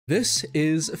This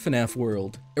is FNaF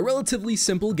World, a relatively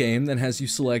simple game that has you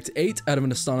select 8 out of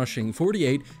an astonishing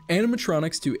 48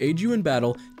 animatronics to aid you in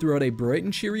battle throughout a bright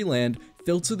and cheery land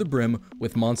filled to the brim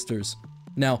with monsters.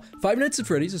 Now, Five Nights at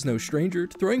Freddy's is no stranger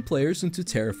to throwing players into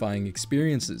terrifying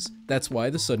experiences. That's why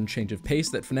the sudden change of pace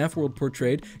that FNaF World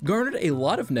portrayed garnered a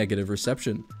lot of negative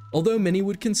reception. Although many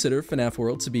would consider FNaF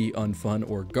World to be unfun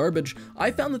or garbage,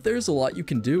 I found that there's a lot you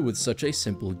can do with such a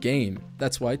simple game.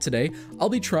 That's why today, I'll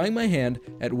be trying my hand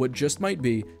at what just might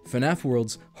be FNaF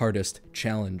World's hardest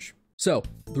challenge. So,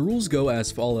 the rules go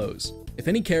as follows. If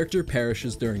any character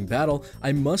perishes during battle,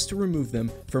 I must remove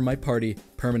them from my party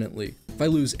permanently. If I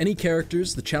lose any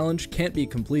characters, the challenge can't be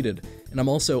completed, and I'm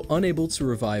also unable to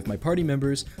revive my party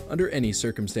members under any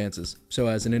circumstances. So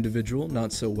as an individual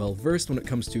not so well versed when it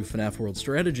comes to FNaF World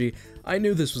strategy, I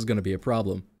knew this was going to be a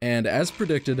problem. And as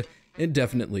predicted, it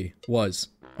definitely was.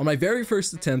 On my very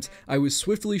first attempt, I was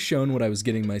swiftly shown what I was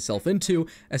getting myself into,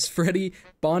 as Freddy,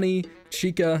 Bonnie,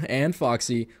 Chica, and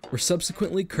Foxy were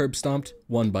subsequently curb stomped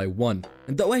one by one.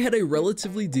 And though I had a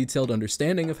relatively detailed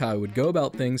understanding of how I would go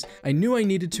about things, I knew I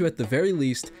needed to at the very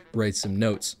least write some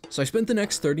notes. So I spent the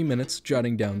next 30 minutes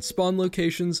jotting down spawn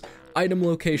locations, item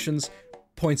locations,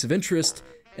 points of interest,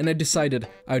 and I decided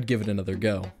I would give it another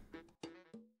go.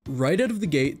 Right out of the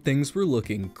gate, things were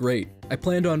looking great. I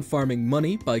planned on farming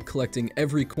money by collecting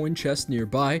every coin chest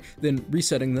nearby, then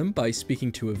resetting them by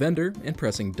speaking to a vendor and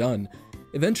pressing done.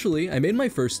 Eventually, I made my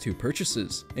first 2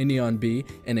 purchases, a Neon Bee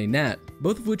and a Gnat,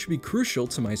 both of which would be crucial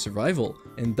to my survival.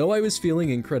 And though I was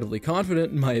feeling incredibly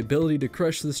confident in my ability to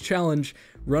crush this challenge,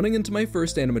 running into my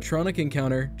first animatronic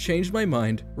encounter changed my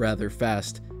mind rather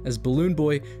fast, as Balloon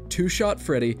Boy 2-shot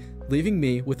Freddy, leaving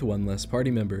me with one less party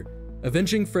member.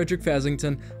 Avenging Frederick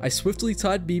Fazington, I swiftly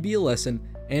taught BB a lesson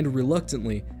and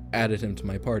reluctantly added him to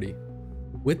my party.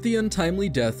 With the untimely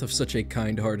death of such a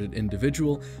kind-hearted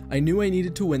individual, I knew I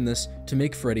needed to win this to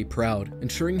make Freddy proud,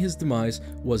 ensuring his demise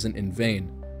wasn't in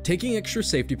vain. Taking extra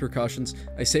safety precautions,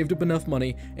 I saved up enough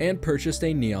money and purchased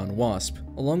a Neon Wasp,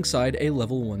 alongside a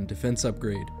level 1 defense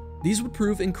upgrade. These would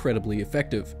prove incredibly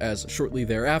effective, as shortly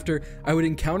thereafter, I would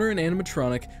encounter an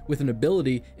animatronic with an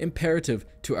ability imperative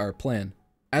to our plan.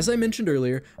 As I mentioned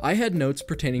earlier, I had notes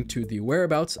pertaining to the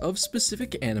whereabouts of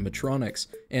specific animatronics,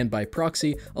 and by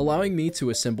proxy, allowing me to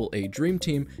assemble a dream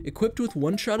team equipped with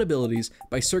one-shot abilities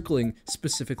by circling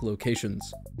specific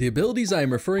locations. The abilities I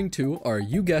am referring to are,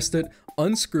 you guessed it,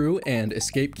 Unscrew and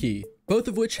Escape Key, both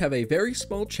of which have a very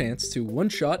small chance to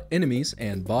one-shot enemies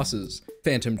and bosses.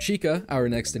 Phantom Chica, our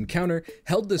next encounter,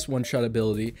 held this one-shot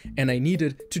ability, and I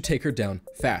needed to take her down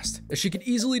fast, as she could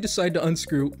easily decide to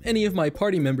unscrew any of my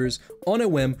party members on a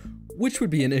whim, which would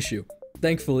be an issue.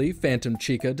 Thankfully, Phantom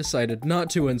Chica decided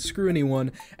not to unscrew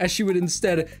anyone, as she would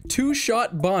instead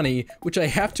 2-shot Bonnie, which I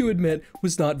have to admit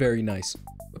was not very nice.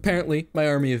 Apparently, my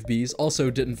army of bees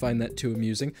also didn't find that too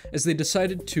amusing, as they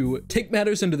decided to take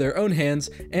matters into their own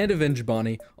hands and avenge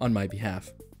Bonnie on my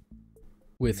behalf.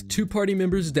 With 2 party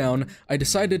members down, I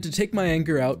decided to take my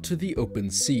anger out to the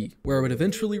open sea, where I would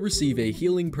eventually receive a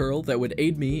healing pearl that would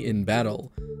aid me in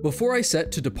battle. Before I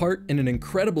set to depart in an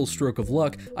incredible stroke of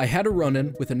luck, I had a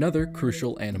run-in with another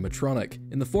crucial animatronic,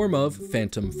 in the form of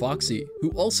Phantom Foxy,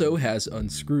 who also has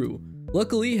Unscrew.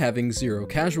 Luckily, having 0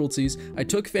 casualties, I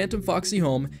took Phantom Foxy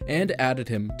home and added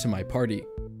him to my party.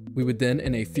 We would then,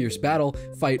 in a fierce battle,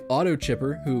 fight Auto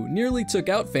Chipper, who nearly took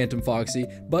out Phantom Foxy,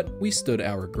 but we stood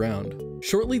our ground.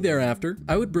 Shortly thereafter,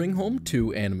 I would bring home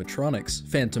 2 animatronics,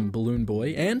 Phantom Balloon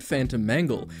Boy and Phantom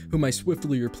Mangle, whom I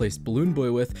swiftly replaced Balloon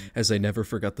Boy with, as I never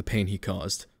forgot the pain he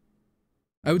caused.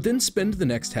 I would then spend the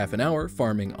next half an hour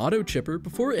farming Auto Chipper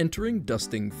before entering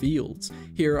Dusting Fields.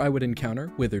 Here I would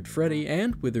encounter Withered Freddy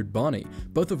and Withered Bonnie,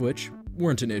 both of which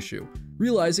weren't an issue.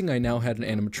 Realizing I now had an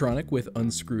animatronic with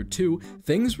Unscrewed 2,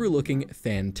 things were looking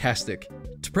fantastic.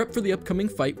 To prep for the upcoming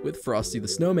fight with Frosty the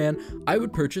Snowman, I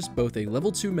would purchase both a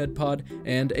level 2 med pod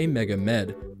and a mega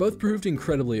med. Both proved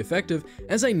incredibly effective,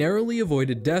 as I narrowly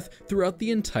avoided death throughout the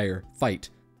entire fight.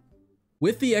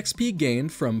 With the XP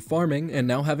gained from farming and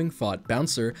now having fought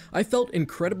Bouncer, I felt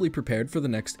incredibly prepared for the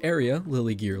next area,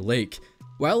 Lilygear Lake.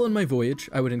 While on my voyage,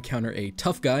 I would encounter a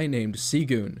tough guy named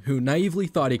Seagoon, who naively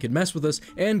thought he could mess with us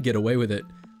and get away with it.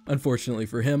 Unfortunately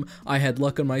for him, I had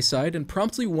luck on my side and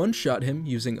promptly one-shot him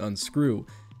using Unscrew.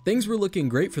 Things were looking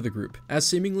great for the group, as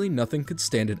seemingly nothing could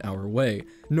stand in our way.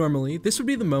 Normally, this would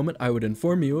be the moment I would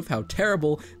inform you of how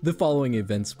terrible the following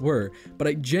events were, but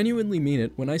I genuinely mean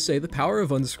it when I say the power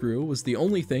of Unscrew was the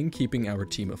only thing keeping our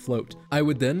team afloat. I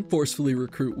would then forcefully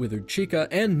recruit Withered Chica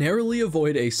and narrowly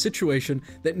avoid a situation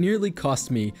that nearly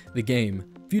cost me the game.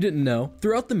 If you didn't know,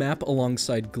 throughout the map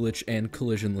alongside glitch and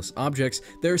collisionless objects,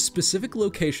 there are specific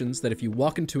locations that if you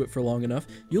walk into it for long enough,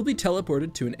 you'll be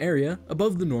teleported to an area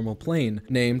above the normal plane,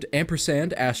 named &**_____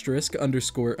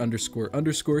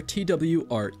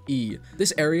 TWRE.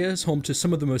 This area is home to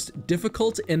some of the most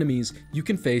difficult enemies you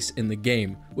can face in the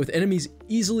game, with enemies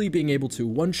easily being able to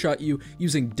one-shot you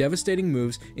using devastating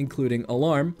moves, including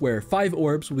Alarm, where 5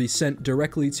 orbs will be sent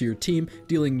directly to your team,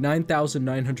 dealing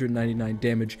 9,999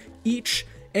 damage each,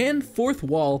 and Fourth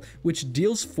Wall, which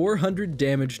deals 400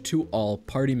 damage to all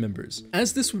party members.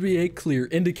 As this would be a clear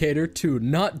indicator to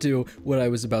not do what I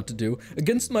was about to do,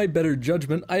 against my better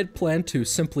judgment, I had planned to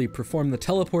simply perform the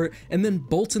teleport and then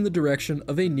bolt in the direction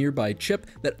of a nearby chip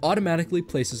that automatically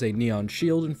places a neon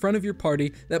shield in front of your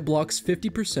party that blocks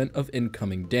 50% of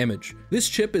incoming damage. This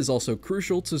chip is also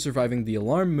crucial to surviving the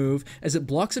alarm move, as it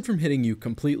blocks it from hitting you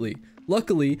completely.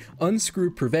 Luckily,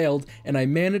 Unscrew prevailed, and I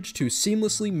managed to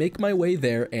seamlessly make my way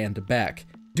there and back.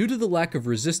 Due to the lack of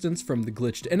resistance from the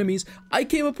glitched enemies, I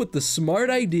came up with the smart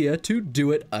idea to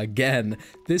do it again,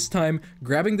 this time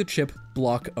grabbing the chip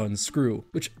block Unscrew,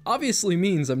 which obviously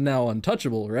means I'm now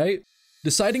untouchable, right?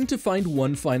 Deciding to find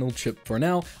one final chip for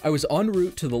now, I was en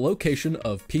route to the location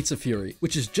of Pizza Fury,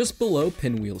 which is just below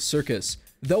Pinwheel Circus.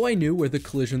 Though I knew where the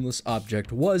collisionless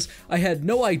object was, I had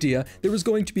no idea there was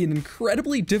going to be an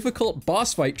incredibly difficult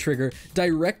boss fight trigger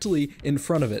directly in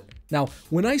front of it. Now,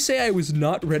 when I say I was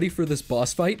not ready for this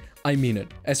boss fight, I mean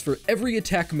it, as for every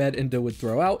attack Mad Endo would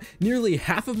throw out, nearly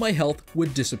half of my health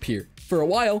would disappear. For a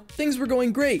while, things were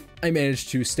going great. I managed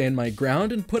to stand my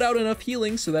ground and put out enough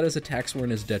healing so that his attacks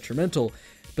weren't as detrimental.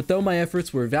 But though my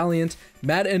efforts were valiant,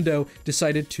 Mad Endo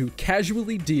decided to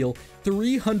casually deal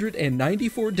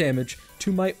 394 damage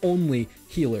to my only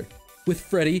healer. With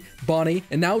Freddy, Bonnie,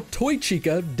 and now Toy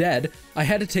Chica dead, I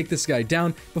had to take this guy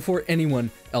down before anyone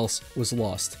else was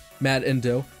lost. Mad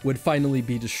Endo would finally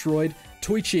be destroyed,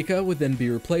 Toy Chica would then be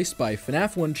replaced by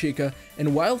FNaF 1 Chica,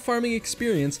 and while farming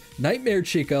experience, Nightmare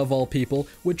Chica of all people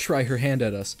would try her hand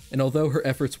at us, and although her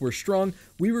efforts were strong,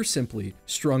 we were simply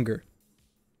stronger.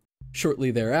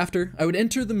 Shortly thereafter, I would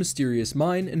enter the mysterious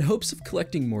mine in hopes of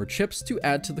collecting more chips to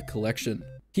add to the collection.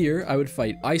 Here, I would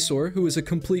fight Eyesore, who is a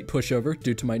complete pushover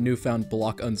due to my newfound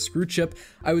block Unscrew chip.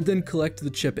 I would then collect the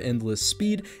chip Endless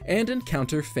Speed and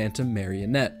encounter Phantom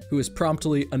Marionette, who is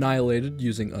promptly annihilated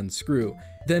using Unscrew.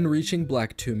 Then reaching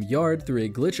Black Tomb Yard through a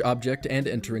glitch object and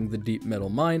entering the deep metal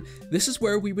mine, this is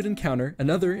where we would encounter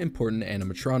another important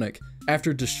animatronic.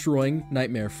 After destroying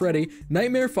Nightmare Freddy,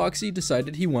 Nightmare Foxy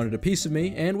decided he wanted a piece of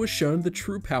me and was shown the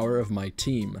true power of my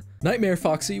team. Nightmare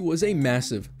Foxy was a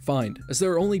massive find, as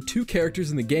there are only 2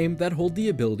 characters in the game that hold the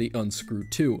ability Unscrew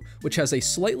 2, which has a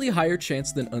slightly higher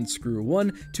chance than Unscrew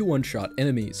 1 to one-shot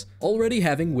enemies. Already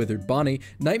having withered Bonnie,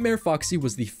 Nightmare Foxy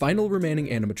was the final remaining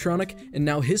animatronic, and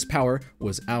now his power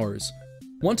was ours.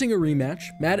 Wanting a rematch,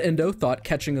 Mad Endo thought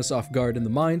catching us off guard in the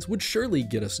mines would surely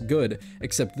get us good,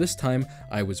 except this time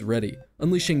I was ready.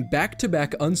 Unleashing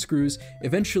back-to-back unscrews,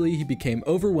 eventually he became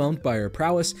overwhelmed by our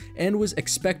prowess and was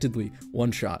expectedly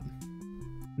one-shot.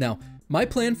 Now, my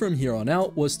plan from here on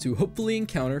out was to hopefully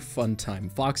encounter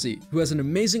Funtime Foxy, who has an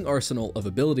amazing arsenal of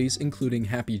abilities including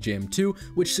Happy Jam 2,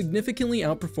 which significantly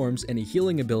outperforms any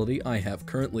healing ability I have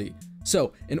currently.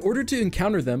 So, in order to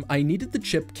encounter them, I needed the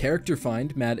chip Character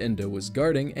Find Mad Endo was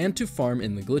guarding and to farm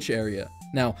in the glitch area.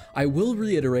 Now, I will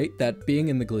reiterate that being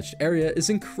in the glitched area is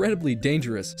incredibly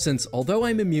dangerous, since although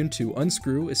I'm immune to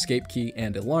Unscrew, Escape Key,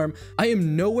 and Alarm, I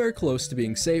am nowhere close to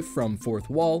being safe from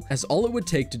Fourth Wall, as all it would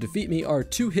take to defeat me are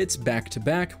 2 hits back to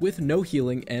back with no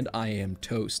healing and I am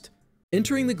toast.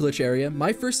 Entering the glitch area,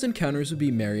 my first encounters would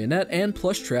be Marionette and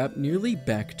Plush Trap nearly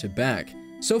back to back.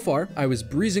 So far, I was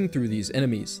breezing through these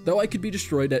enemies. Though I could be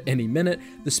destroyed at any minute,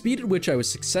 the speed at which I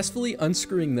was successfully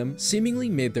unscrewing them seemingly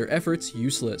made their efforts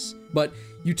useless. But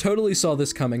you totally saw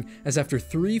this coming, as after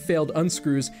 3 failed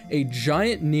unscrews, a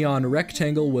giant neon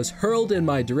rectangle was hurled in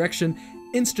my direction,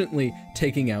 instantly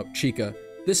taking out Chica.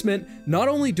 This meant not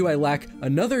only do I lack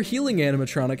another healing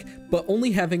animatronic, but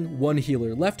only having 1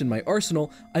 healer left in my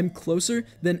arsenal, I'm closer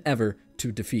than ever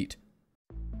to defeat.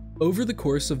 Over the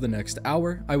course of the next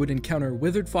hour, I would encounter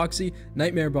Withered Foxy,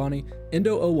 Nightmare Bonnie,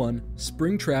 Endo 01,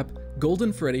 Spring Trap,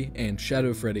 Golden Freddy, and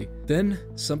Shadow Freddy. Then,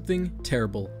 something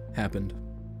terrible happened.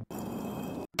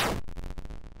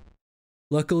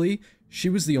 Luckily, she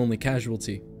was the only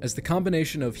casualty, as the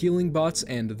combination of healing bots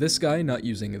and this guy not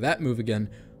using that move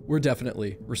again were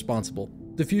definitely responsible.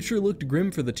 The future looked grim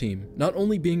for the team, not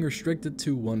only being restricted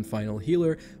to 1 final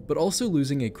healer, but also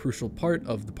losing a crucial part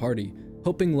of the party.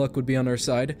 Hoping luck would be on our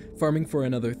side, farming for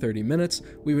another 30 minutes,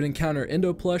 we would encounter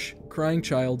Endo Plush, Crying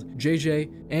Child, JJ,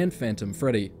 and Phantom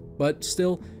Freddy, but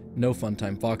still, no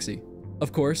Funtime Foxy.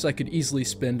 Of course, I could easily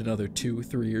spend another 2,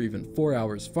 3, or even 4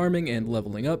 hours farming and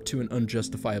leveling up to an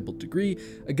unjustifiable degree.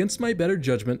 Against my better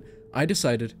judgment, I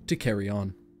decided to carry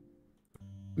on.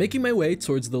 Making my way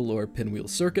towards the lower Pinwheel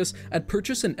Circus, I'd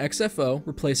purchase an XFO,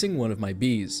 replacing one of my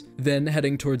Bs. Then,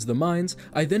 heading towards the mines,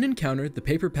 I then encountered the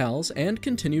Paper Pals and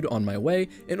continued on my way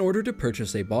in order to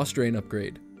purchase a boss drain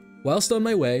upgrade. Whilst on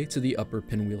my way to the upper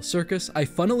Pinwheel Circus, I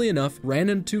funnily enough ran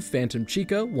into Phantom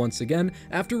Chica once again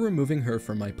after removing her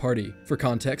from my party. For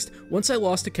context, once I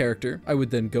lost a character, I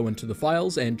would then go into the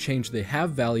files and change the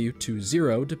have value to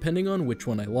 0 depending on which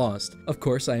one I lost. Of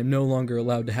course, I am no longer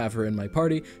allowed to have her in my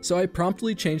party, so I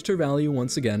promptly changed her value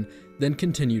once again, then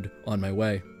continued on my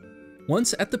way.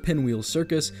 Once at the Pinwheel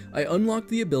Circus, I unlocked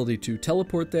the ability to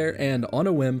teleport there and, on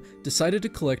a whim, decided to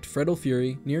collect Freddle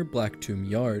Fury near Black Tomb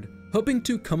Yard. Hoping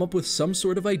to come up with some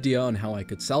sort of idea on how I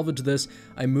could salvage this,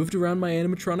 I moved around my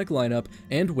animatronic lineup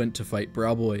and went to fight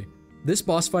Browboy. This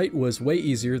boss fight was way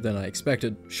easier than I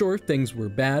expected. Sure, things were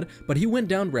bad, but he went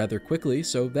down rather quickly,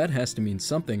 so that has to mean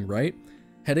something, right?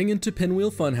 Heading into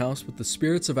Pinwheel Funhouse with the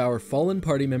spirits of our fallen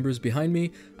party members behind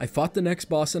me, I fought the next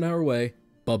boss in our way,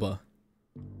 Bubba.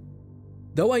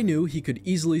 Though I knew he could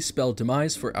easily spell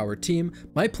demise for our team,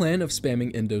 my plan of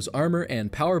spamming Endo's armor and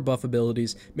power buff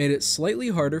abilities made it slightly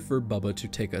harder for Bubba to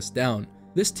take us down.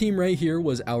 This team right here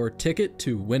was our ticket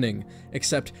to winning,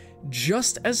 except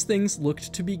just as things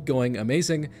looked to be going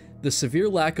amazing, the severe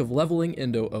lack of leveling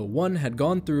Endo 01 had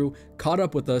gone through, caught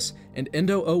up with us, and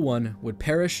Endo 01 would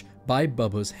perish by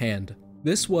Bubba's hand.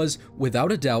 This was,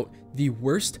 without a doubt, the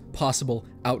worst possible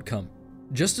outcome.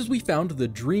 Just as we found the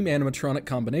dream animatronic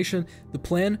combination, the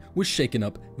plan was shaken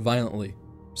up violently.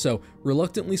 So,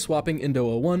 reluctantly swapping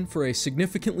Endo 01 for a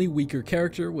significantly weaker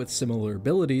character with similar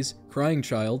abilities, Crying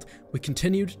Child, we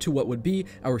continued to what would be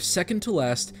our second to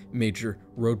last major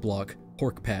roadblock,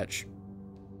 Porkpatch.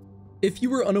 If you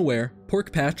were unaware,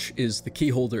 Porkpatch is the key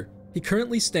holder. He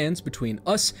currently stands between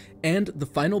us and the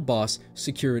final boss,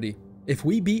 Security. If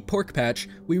we beat Porkpatch,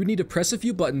 we would need to press a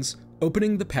few buttons,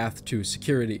 opening the path to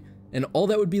Security. And all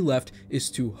that would be left is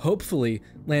to hopefully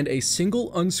land a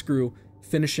single unscrew,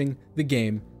 finishing the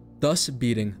game, thus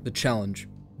beating the challenge.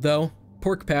 Though,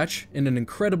 Porkpatch, in an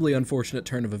incredibly unfortunate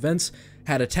turn of events,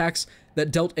 had attacks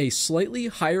that dealt a slightly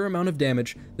higher amount of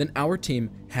damage than our team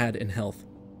had in health.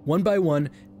 One by one,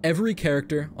 every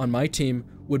character on my team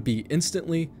would be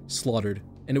instantly slaughtered,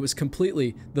 and it was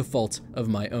completely the fault of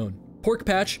my own.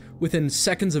 Porkpatch, within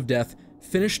seconds of death,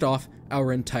 finished off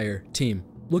our entire team.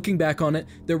 Looking back on it,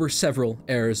 there were several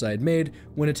errors I had made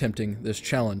when attempting this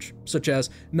challenge, such as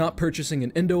not purchasing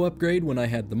an Endo upgrade when I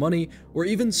had the money, or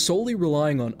even solely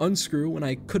relying on Unscrew when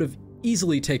I could have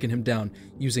easily taken him down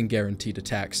using guaranteed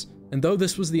attacks. And though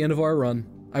this was the end of our run,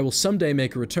 I will someday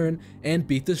make a return and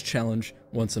beat this challenge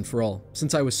once and for all,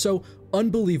 since I was so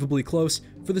unbelievably close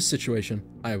for the situation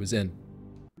I was in.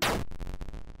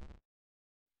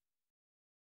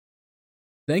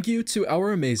 Thank you to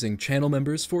our amazing channel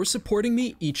members for supporting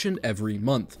me each and every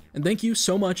month. And thank you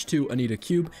so much to Anita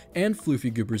Cube and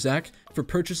Floofy Goober Zach for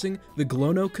purchasing the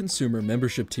GLoWhNo consumer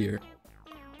membership tier.